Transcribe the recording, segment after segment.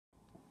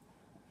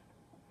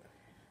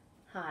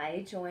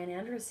Hi, Joanne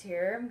Andrews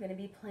here. I'm going to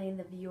be playing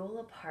the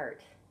viola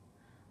part.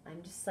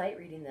 I'm just sight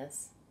reading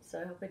this,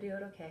 so I hope I do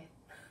it okay.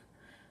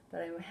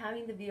 But I'm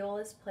having the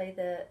violas play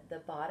the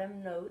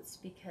bottom notes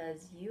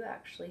because you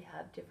actually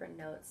have different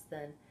notes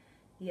than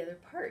the other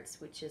parts,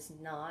 which is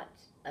not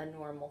a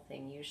normal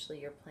thing. Usually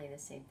you're playing the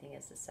same thing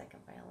as the second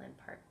violin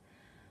part.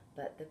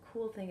 But the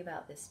cool thing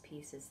about this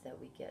piece is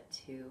that we get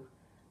to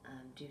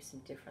do some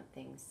different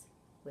things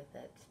with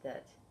it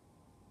that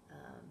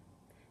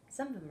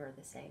some of them are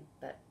the same,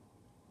 but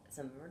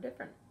some of them are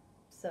different.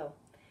 So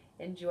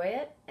enjoy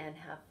it and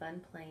have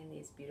fun playing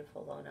these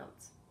beautiful low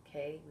notes.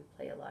 Okay, we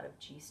play a lot of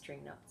G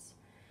string notes.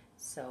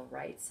 So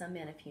write some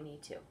in if you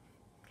need to.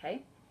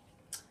 Okay?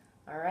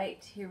 All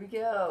right, here we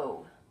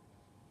go.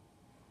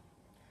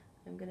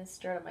 I'm going to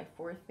start on my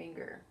fourth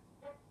finger.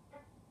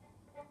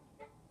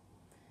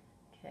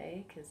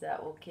 Okay, because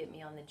that will get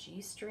me on the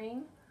G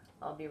string.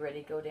 I'll be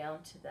ready to go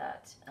down to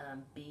that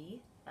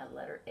B at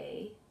letter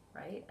A,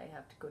 right? I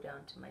have to go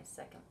down to my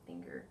second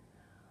finger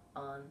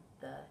on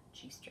the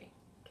G string,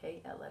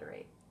 okay, at letter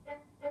A.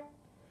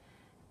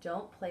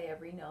 Don't play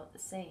every note the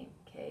same,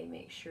 okay?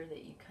 Make sure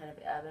that you kind of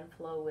ebb and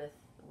flow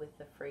with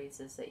the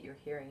phrases that you're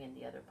hearing in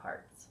the other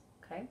parts,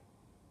 okay?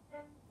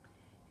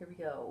 Here we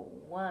go.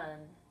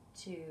 1,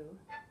 2,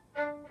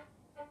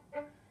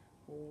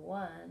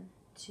 1,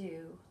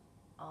 2,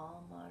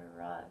 all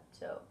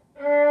moderato.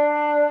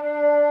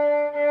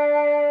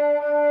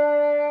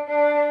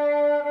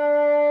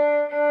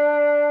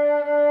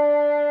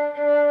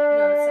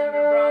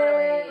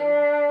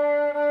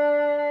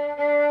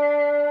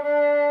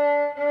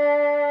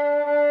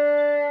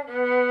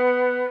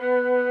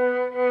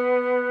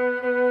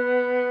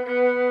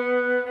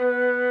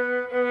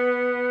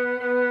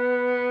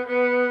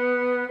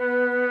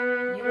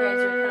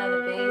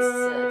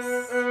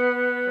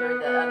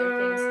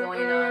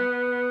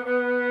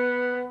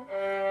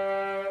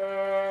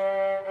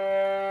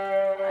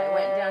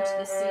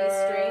 The C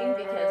string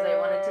because I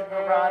wanted to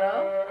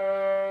vibrato.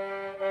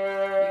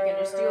 You can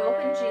just do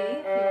open G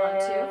if you want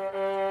to.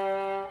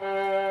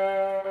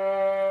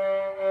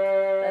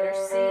 Letter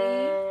C.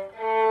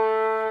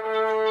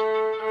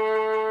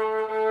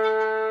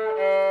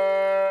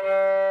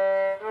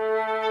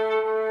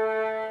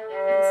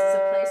 This is a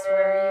place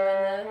where you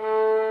and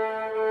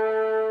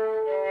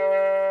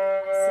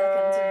the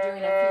seconds are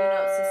doing a few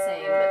notes the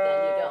same, but then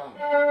you don't.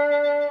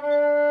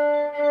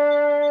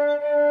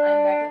 I'm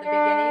back at the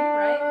beginning,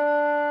 right?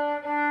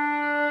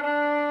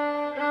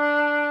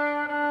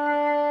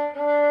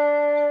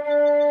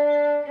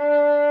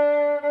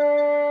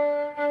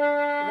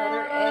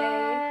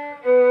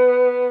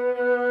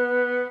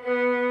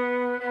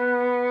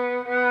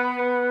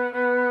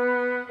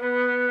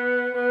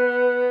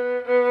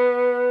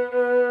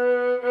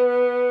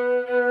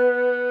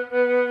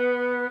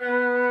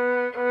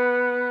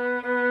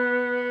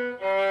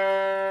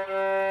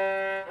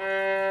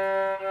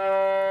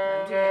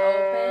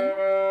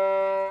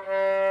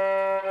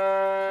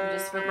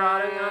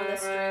 Vibratoing on the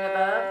string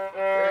above,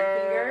 third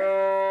finger.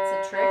 It's a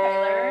trick I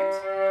learned.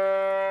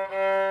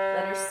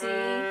 Letter C.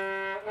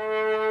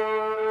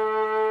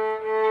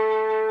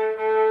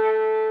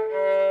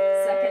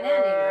 Second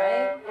ending,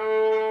 right?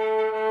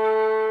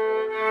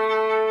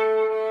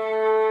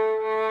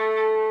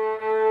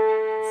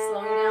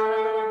 Slowing down a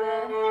little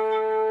bit.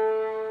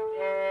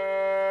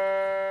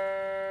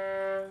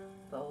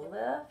 Bow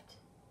lift.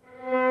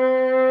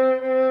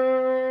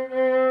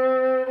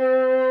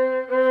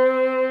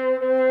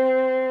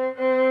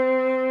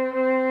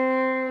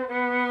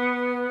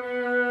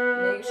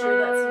 Make sure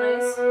that's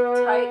nice,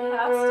 tight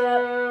half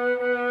step.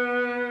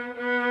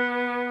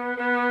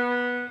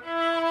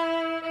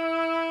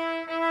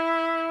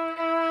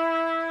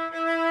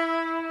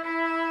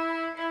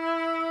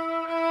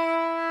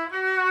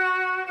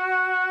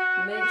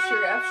 Make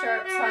sure F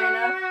sharp's high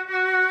enough.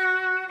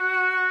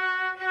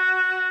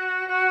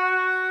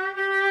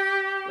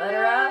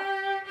 Letter F.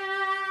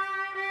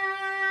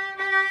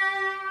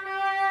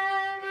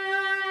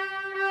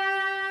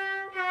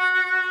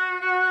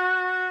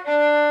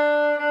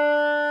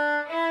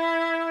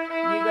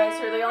 You guys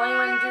are the only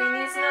one doing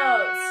these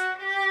notes.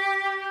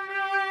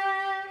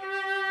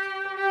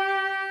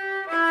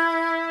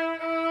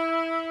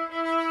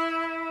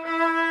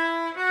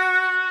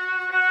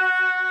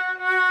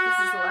 This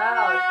is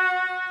loud.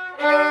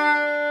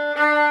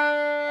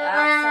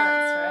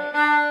 Accents, right?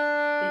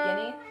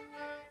 Beginning.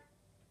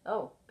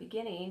 Oh,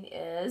 beginning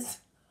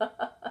is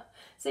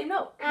same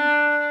note.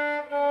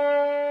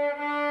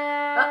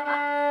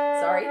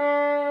 Sorry.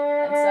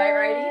 I'm sight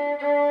writing.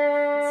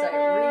 Sight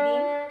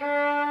reading.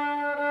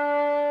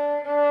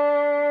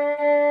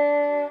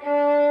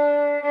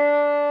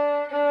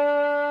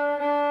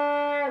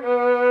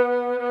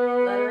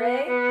 Letter A.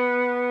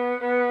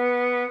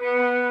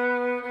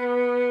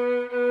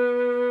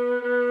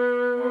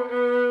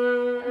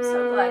 I'm so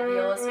glad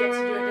violas get to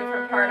do a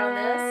different part on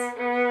this.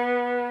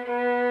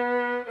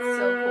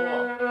 So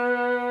cool.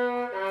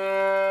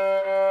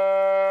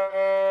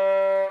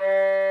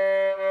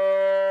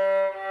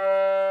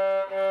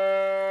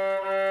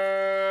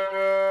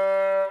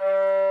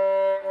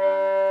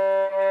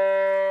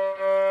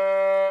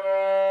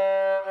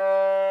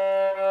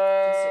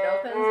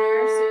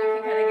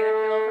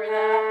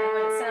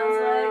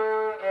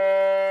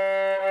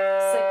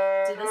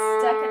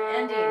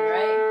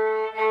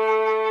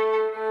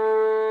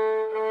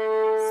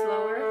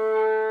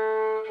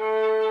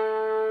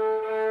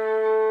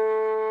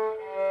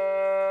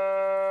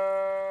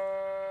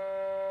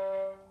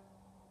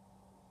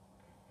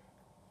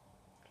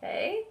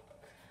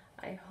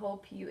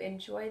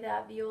 enjoy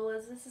that,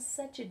 violas? This is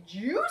such a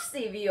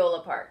juicy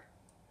viola part.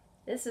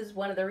 This is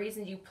one of the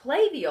reasons you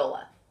play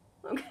viola,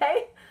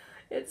 okay?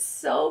 It's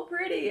so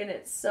pretty, and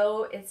it's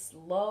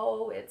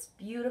low, it's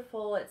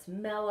beautiful, it's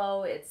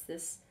mellow,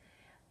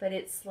 but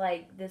it's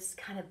like this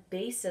kind of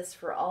basis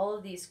for all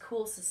of these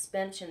cool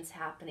suspensions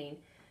happening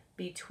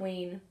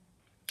between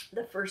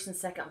the first and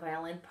second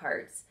violin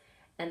parts,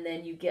 and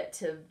then you get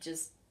to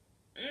just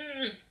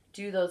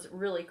do those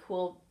really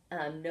cool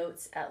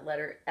notes at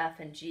letter F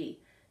and G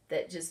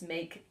that just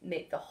make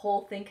the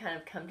whole thing kind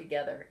of come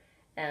together.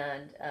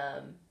 And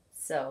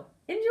so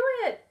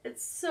enjoy it.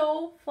 It's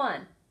so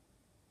fun.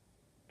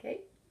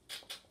 Okay?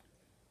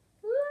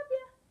 Love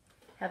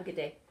ya. Have a good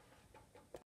day.